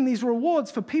receiving these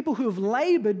rewards for people who have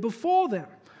labored before them.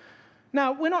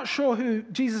 Now, we're not sure who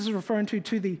Jesus is referring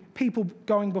to the people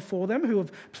going before them who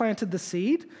have planted the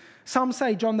seed. Some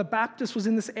say John the Baptist was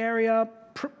in this area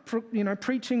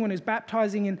preaching when he was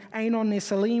baptizing in Aenon near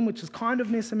Salim, which is kind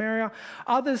of near Samaria.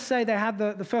 Others say they had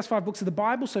the first 5 books of the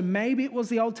Bible, so maybe it was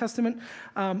the Old Testament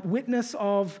witness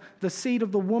of the seed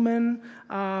of the woman.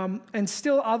 And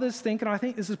still others think, and I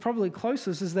think this is probably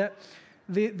closest, is that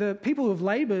the people who have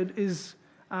labored is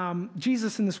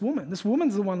Jesus and this woman. This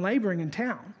woman's the one laboring in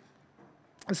town.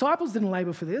 The disciples didn't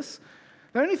labor for this.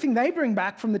 The only thing they bring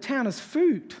back from the town is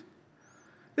food.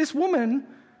 This woman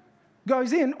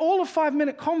goes in, all a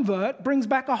 5-minute convert brings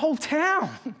back a whole town,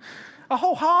 a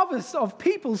whole harvest of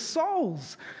people's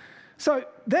souls. So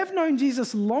they've known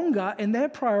Jesus longer and their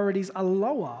priorities are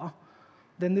lower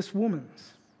than this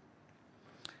woman's.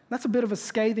 That's a bit of a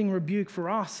scathing rebuke for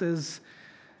us, as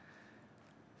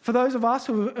for those of us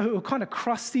who are kind of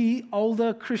crusty,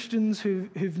 older Christians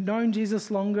who've known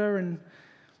Jesus longer, and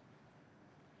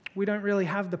we don't really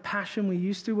have the passion we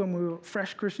used to when we were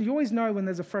fresh Christians. You always know when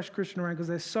there's a fresh Christian around because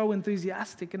they're so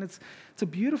enthusiastic, and it's a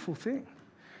beautiful thing.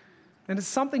 And it's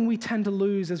something we tend to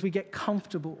lose as we get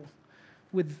comfortable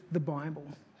with the Bible.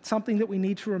 It's something that we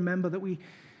need to remember, that we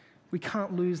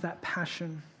can't lose that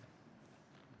passion.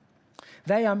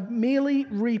 They are merely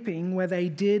reaping where they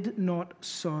did not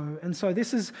sow. And so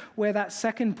this is where that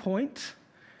second point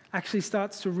actually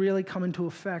starts to really come into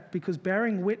effect, because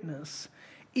bearing witness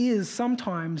is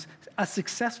sometimes a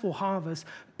successful harvest,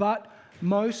 but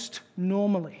most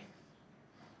normally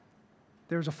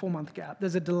there's a 4-month gap.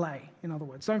 There's a delay, in other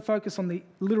words. Don't focus on the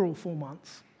literal 4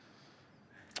 months.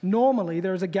 Normally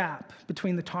there is a gap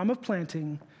between the time of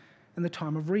planting and the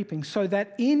time of reaping, so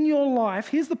that in your life,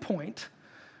 here's the point,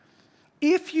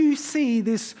 if you see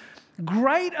this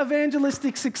great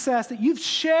evangelistic success, that you've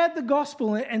shared the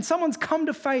gospel and someone's come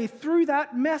to faith through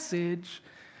that message,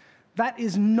 that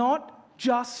is not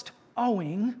just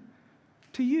owing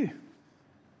to you.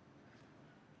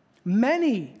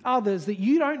 Many others that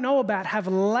you don't know about have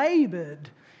labored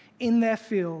in their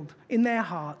field, in their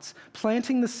hearts,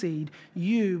 planting the seed.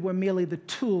 You were merely the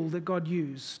tool that God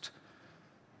used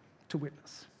to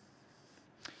witness.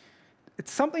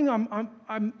 It's something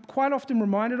I'm quite often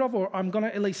reminded of, or I'm going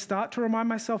to at least start to remind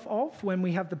myself of, when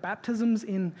we have the baptisms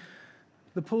in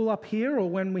the pool up here, or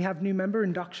when we have new member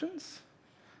inductions.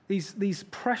 These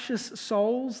precious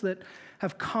souls that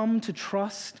have come to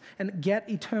trust and get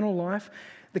eternal life,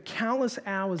 the countless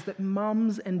hours that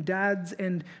mums and dads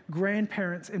and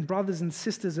grandparents and brothers and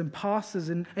sisters and pastors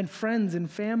and friends and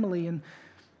family and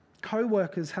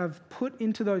co-workers have put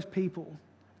into those people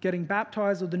getting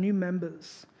baptized, or the new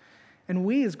members. And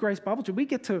we as Grace Bible Church, we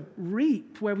get to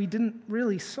reap where we didn't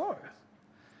really sow.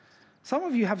 Some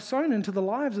of you have sown into the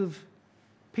lives of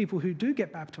people who do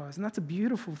get baptized, and that's a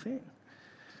beautiful thing.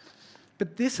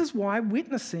 But this is why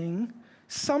witnessing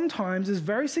sometimes is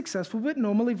very successful, but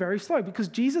normally very slow, because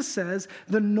Jesus says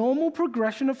the normal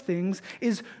progression of things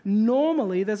is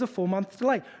normally there's a 4-month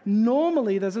delay.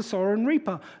 Normally there's a sower and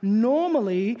reaper.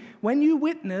 Normally, when you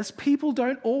witness, people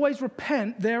don't always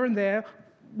repent there and there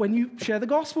when you share the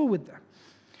gospel with them.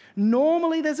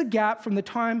 Normally there's a gap from the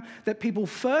time that people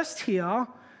first hear.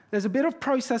 There's a bit of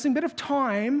processing, bit of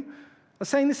time. I was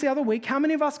saying this the other week. How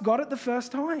many of us got it the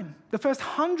first time? The first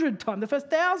 100 times, the first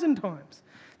 1,000 times?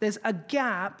 There's a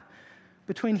gap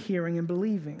between hearing and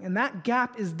believing. And that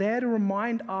gap is there to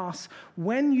remind us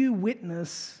when you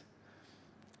witness,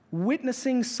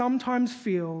 witnessing sometimes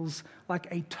feels like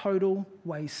a total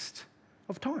waste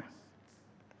of time.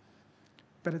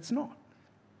 But it's not.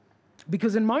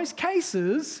 Because in most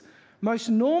cases, most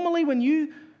normally when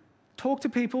you talk to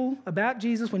people about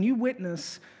Jesus, when you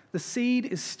witness, the seed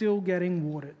is still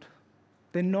getting watered.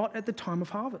 They're not at the time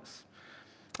of harvest.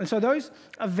 And so those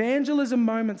evangelism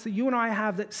moments that you and I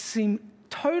have that seem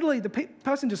totally, the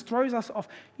person just throws us off.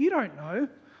 You don't know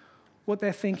what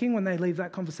they're thinking when they leave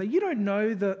that conversation. You don't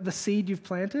know the seed you've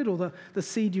planted or the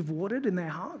seed you've watered in their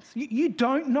hearts. You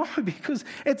don't know, because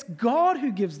it's God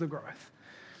who gives the growth.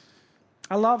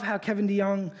 I love how Kevin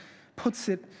DeYoung puts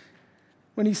it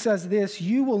when he says this: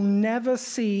 you will never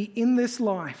see in this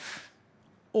life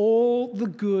all the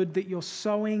good that your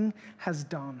sowing has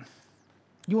done.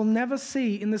 You will never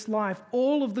see in this life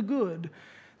all of the good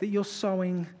that your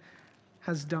sowing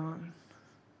has done.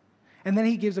 And then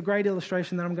he gives a great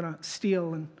illustration that I'm going to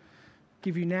steal and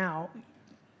give you now.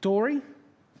 Dory,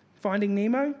 Finding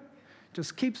Nemo,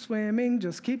 just keep swimming,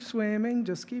 just keep swimming,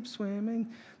 just keep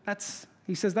swimming.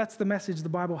 He says that's the message the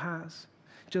Bible has.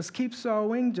 Just keep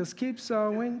sowing, just keep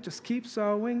sowing, just keep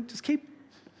sowing, just keep.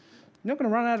 You're not going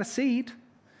to run out of seed.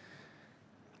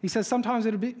 He says sometimes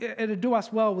it'll do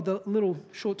us well with a little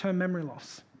short-term memory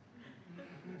loss.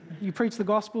 You preach the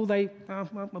gospel,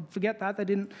 forget that. They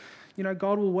didn't,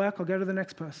 God will work, I'll go to the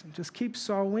next person. Just keep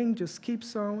sowing, just keep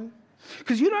sowing.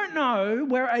 Because you don't know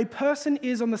where a person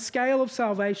is on the scale of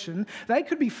salvation. They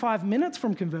could be 5 minutes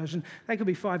from conversion. They could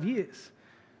be 5 years.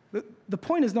 The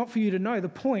point is not for you to know. The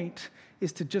point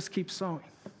is to just keep sowing.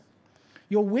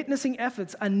 Your witnessing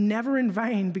efforts are never in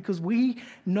vain, because we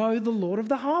know the Lord of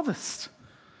the harvest.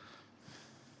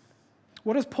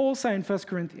 What does Paul say in 1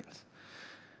 Corinthians?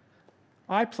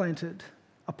 I planted,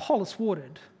 Apollos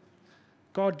watered,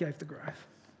 God gave the growth.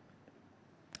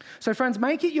 So friends,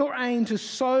 make it your aim to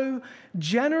sow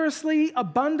generously,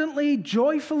 abundantly,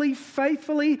 joyfully,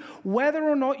 faithfully, whether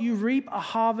or not you reap a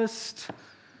harvest,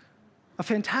 a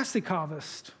fantastic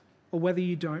harvest, or whether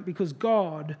you don't, because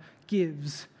God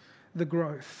gives the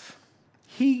growth.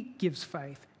 He gives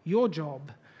faith. Your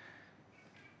job,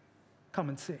 come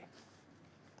and see.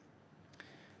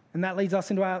 And that leads us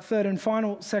into our third and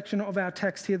final section of our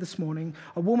text here this morning: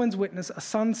 a woman's witness, a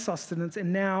son's sustenance,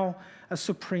 and now a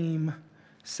supreme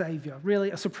Savior.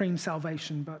 Really a supreme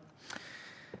salvation, but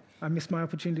I missed my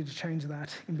opportunity to change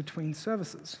that in between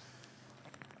services.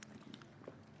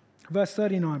 Verse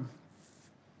 39.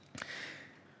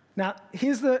 Now,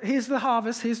 here's the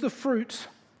harvest, here's the fruit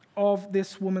of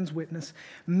this woman's witness.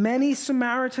 Many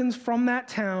Samaritans from that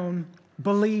town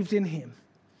believed in him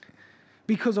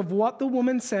because of what the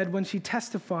woman said when she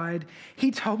testified,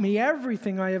 "He told me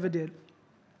everything I ever did."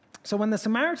 So when the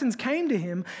Samaritans came to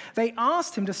him, they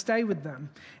asked him to stay with them,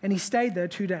 and he stayed there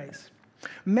 2 days.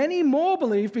 Many more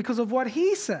believed because of what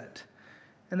he said.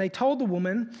 And they told the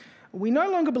woman, "We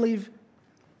no longer believe,"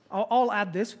 I'll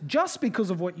add this, "just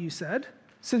because of what you said,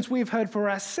 since we've heard for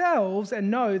ourselves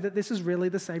and know that this is really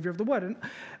the Savior of the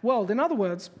world." In other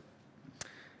words,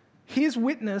 his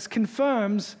witness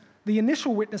confirms the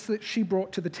initial witness that she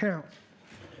brought to the town.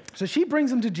 So she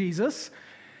brings him to Jesus.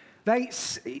 They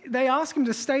ask him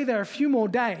to stay there a few more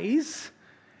days,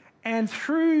 and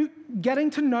through getting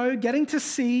to know, getting to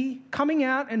see, coming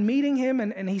out and meeting him,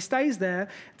 and he stays there,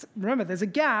 remember, there's a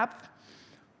gap,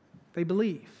 they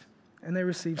believe, and they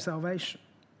receive salvation.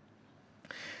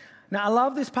 Now, I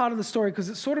love this part of the story because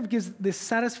it sort of gives this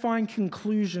satisfying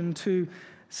conclusion to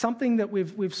something that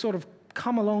we've sort of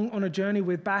come along on a journey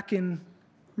with back in,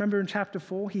 remember in chapter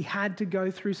 4, he had to go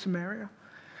through Samaria.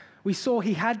 We saw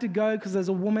he had to go because there's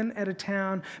a woman at a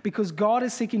town, because God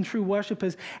is seeking true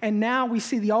worshipers. And now we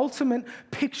see the ultimate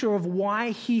picture of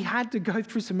why he had to go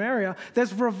through Samaria.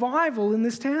 There's revival in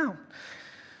this town.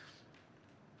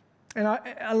 And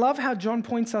I love how John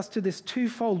points us to this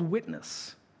twofold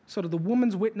witness, sort of the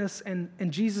woman's witness and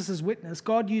Jesus' witness.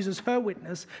 God uses her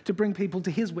witness to bring people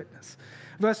to his witness.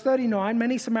 Verse 39,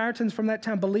 many Samaritans from that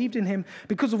town believed in him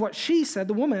because of what she said,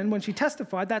 the woman, when she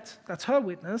testified. That's her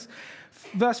witness.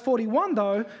 Verse 41,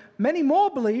 though, many more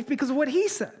believed because of what he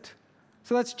said.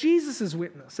 So that's Jesus'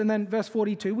 witness. And then verse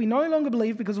 42, we no longer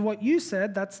believe because of what you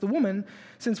said, that's the woman,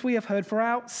 since we have heard for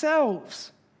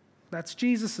ourselves. That's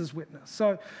Jesus' witness.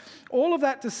 So all of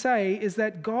that to say is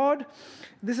that God,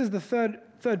 this is the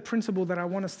third principle that I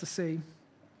want us to see.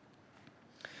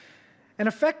 An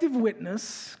effective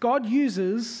witness, God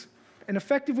uses an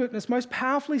effective witness most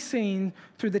powerfully seen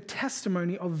through the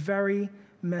testimony of very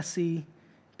messy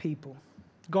people.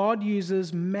 God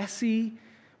uses messy,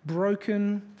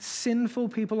 broken, sinful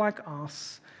people like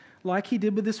us, like he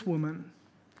did with this woman,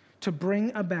 to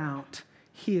bring about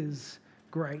his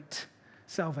great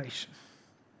salvation.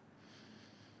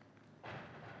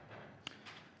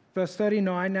 Verse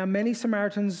 39, now many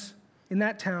Samaritans in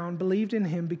that town believed in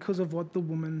him because of what the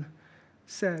woman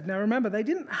said. Now remember, they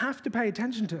didn't have to pay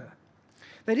attention to her.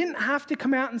 They didn't have to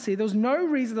come out and see. There was no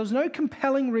reason, there was no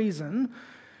compelling reason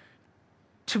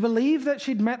to believe that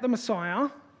she'd met the Messiah,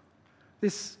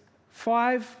 this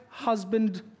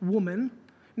 5-husband woman,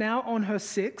 now on her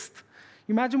 6th.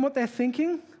 You imagine what they're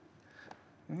thinking?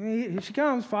 Here she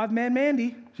comes, 5-man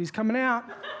Mandy. She's coming out.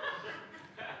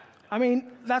 I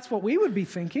mean, that's what we would be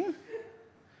thinking.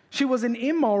 She was an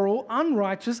immoral,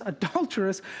 unrighteous,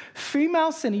 adulterous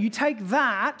female sinner. You take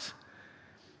that,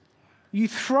 you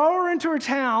throw her into a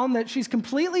town that she's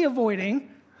completely avoiding,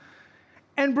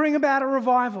 and bring about a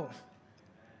revival.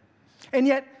 And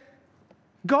yet,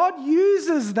 God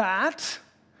uses that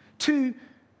to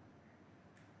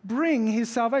bring his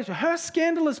salvation. Her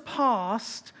scandalous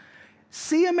past,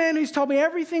 see a man who's told me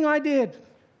everything I did.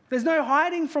 There's no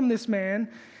hiding from this man.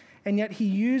 And yet he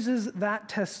uses that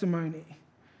testimony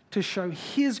to show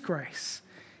his grace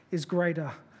is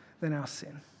greater than our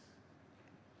sin.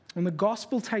 When the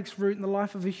gospel takes root in the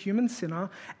life of a human sinner,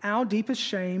 our deepest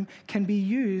shame can be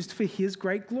used for his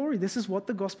great glory. This is what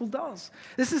the gospel does.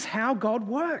 This is how God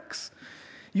works.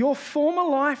 Your former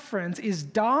life, friends, is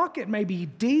dark, it may be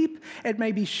deep, it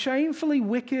may be shamefully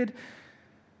wicked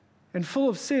and full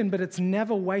of sin, but it's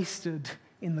never wasted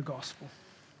in the gospel.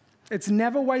 It's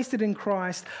never wasted in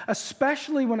Christ,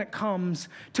 especially when it comes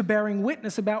to bearing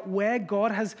witness about where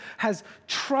God has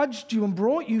trudged you and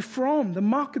brought you from, the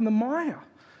muck and the mire.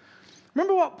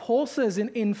 Remember what Paul says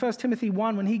in 1 Timothy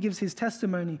 1 when he gives his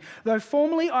testimony. Though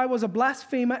formerly I was a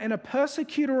blasphemer and a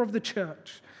persecutor of the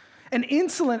church, an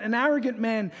insolent and arrogant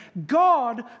man,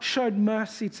 God showed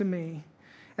mercy to me,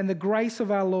 and the grace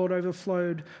of our Lord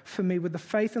overflowed for me with the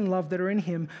faith and love that are in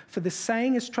him. For the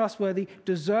saying is trustworthy,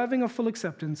 deserving of full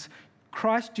acceptance.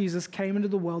 Christ Jesus came into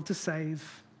the world to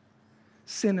save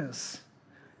sinners,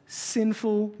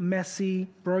 sinful, messy,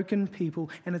 broken people,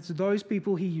 and it's those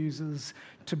people he uses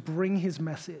to bring his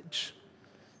message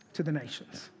to the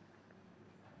nations.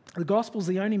 The gospel is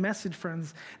the only message,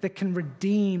 friends, that can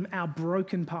redeem our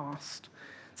broken past.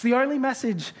 It's the only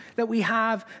message that we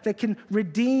have that can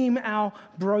redeem our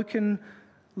broken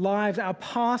lives, our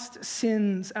past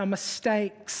sins, our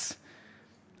mistakes.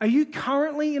 Are you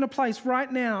currently in a place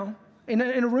right now, in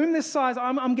a room this size,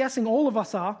 I'm guessing all of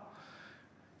us are,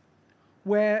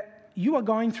 where you are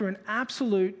going through an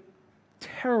absolute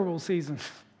terrible season,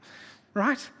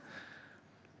 right?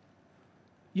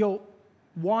 Your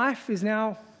wife is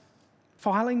now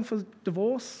filing for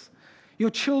divorce. Your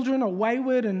children are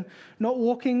wayward and not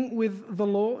walking with the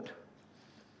Lord.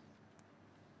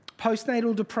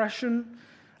 Postnatal depression,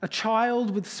 a child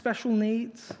with special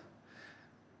needs.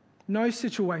 No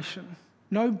situation,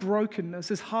 no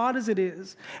brokenness, as hard as it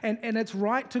is. And it's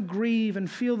right to grieve and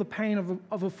feel the pain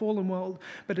of a fallen world,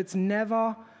 but it's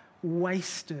never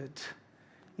wasted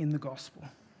in the gospel.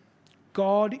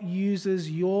 God uses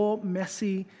your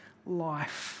messy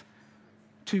life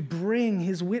to bring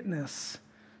his witness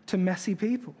to messy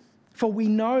people. For we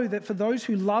know that for those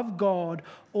who love God,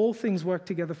 all things work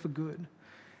together for good.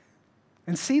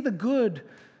 And see the good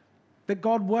that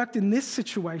God worked in this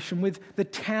situation with the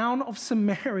town of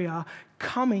Samaria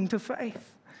coming to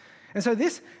faith. And so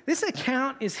this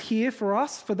account is here for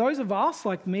us, for those of us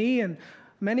like me and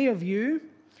many of you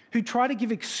who try to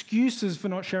give excuses for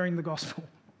not sharing the gospel,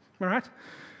 right?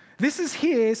 This is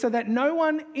here so that no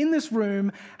one in this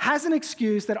room has an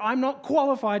excuse that I'm not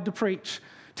qualified to preach,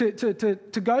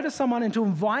 to go to someone and to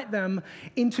invite them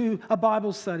into a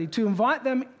Bible study, to invite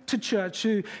them to church,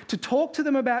 to talk to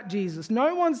them about Jesus.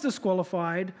 No one's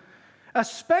disqualified,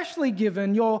 especially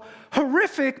given your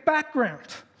horrific background.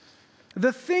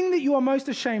 The thing that you are most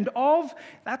ashamed of,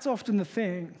 that's often the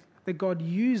thing that God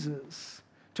uses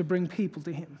to bring people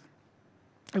to him.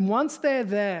 And once they're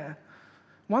there,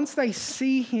 once they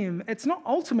see him, it's not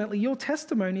ultimately your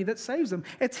testimony that saves them.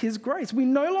 It's his grace. We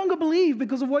no longer believe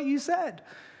because of what you said.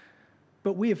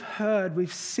 But we have heard,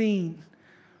 we've seen,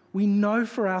 we know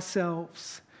for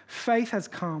ourselves. Faith has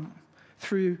come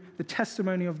through the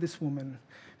testimony of this woman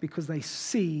because they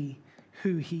see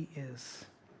who he is.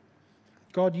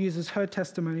 God uses her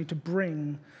testimony to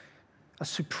bring a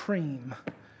supreme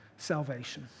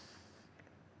salvation.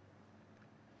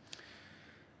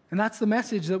 And that's the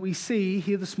message that we see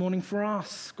here this morning for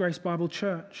us, Grace Bible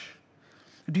Church.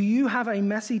 Do you have a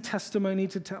messy testimony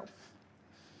to tell?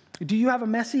 Do you have a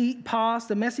messy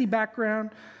past, a messy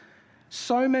background?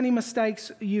 So many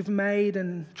mistakes you've made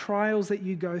and trials that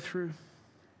you go through.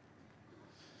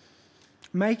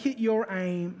 Make it your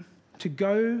aim to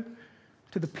go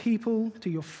to the people, to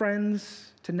your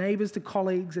friends, to neighbors, to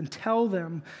colleagues, and tell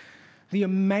them the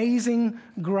amazing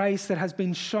grace that has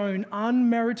been shown,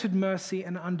 unmerited mercy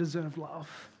and undeserved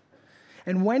love.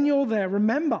 And when you're there,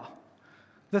 remember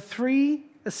the 3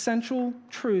 essential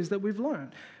truths that we've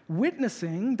learned.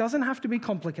 Witnessing doesn't have to be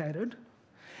complicated.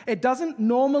 It doesn't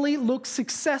normally look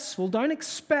successful. Don't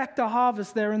expect a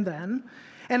harvest there and then.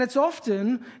 And it's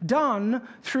often done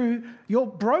through your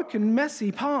broken,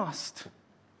 messy past.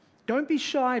 Don't be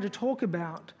shy to talk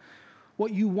about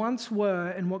what you once were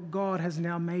and what God has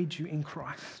now made you in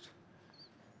Christ.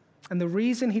 And the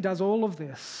reason he does all of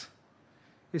this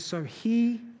is so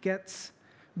he gets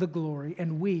the glory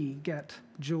and we get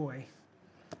joy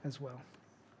as well.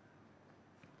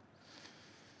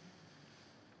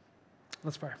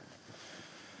 Let's pray.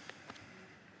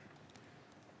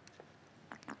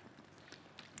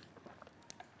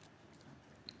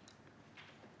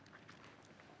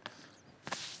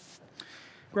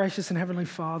 Gracious and Heavenly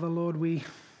Father, Lord, we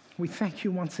thank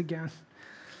you once again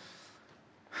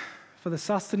for the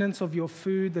sustenance of your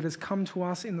food that has come to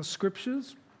us in the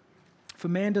Scriptures. For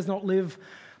man does not live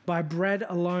by bread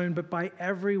alone, but by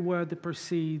every word that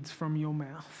proceeds from your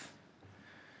mouth.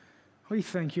 We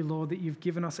thank you, Lord, that you've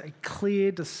given us a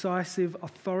clear, decisive,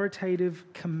 authoritative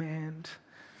command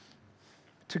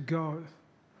to go,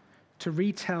 to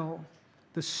retell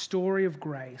the story of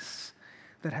grace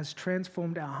that has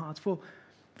transformed our hearts. For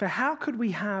how could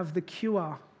we have the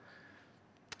cure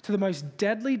to the most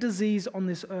deadly disease on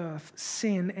this earth,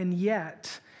 sin, and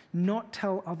yet not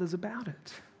tell others about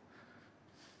it?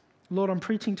 Lord, I'm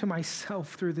preaching to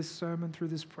myself through this sermon, through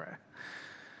this prayer.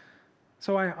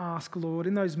 So I ask, Lord,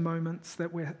 in those moments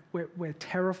that we're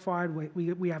terrified,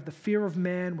 we have the fear of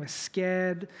man, we're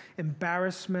scared,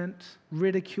 embarrassment,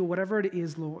 ridicule, whatever it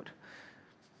is, Lord,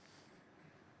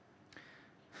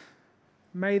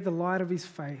 may the light of his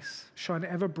face shine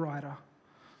ever brighter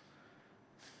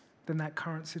than that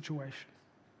current situation.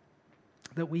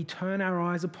 That we turn our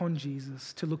eyes upon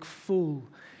Jesus to look full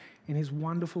in his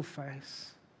wonderful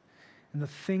face, and the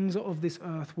things of this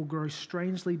earth will grow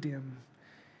strangely dim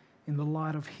in the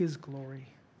light of his glory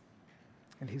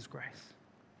and his grace.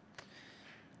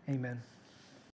 Amen.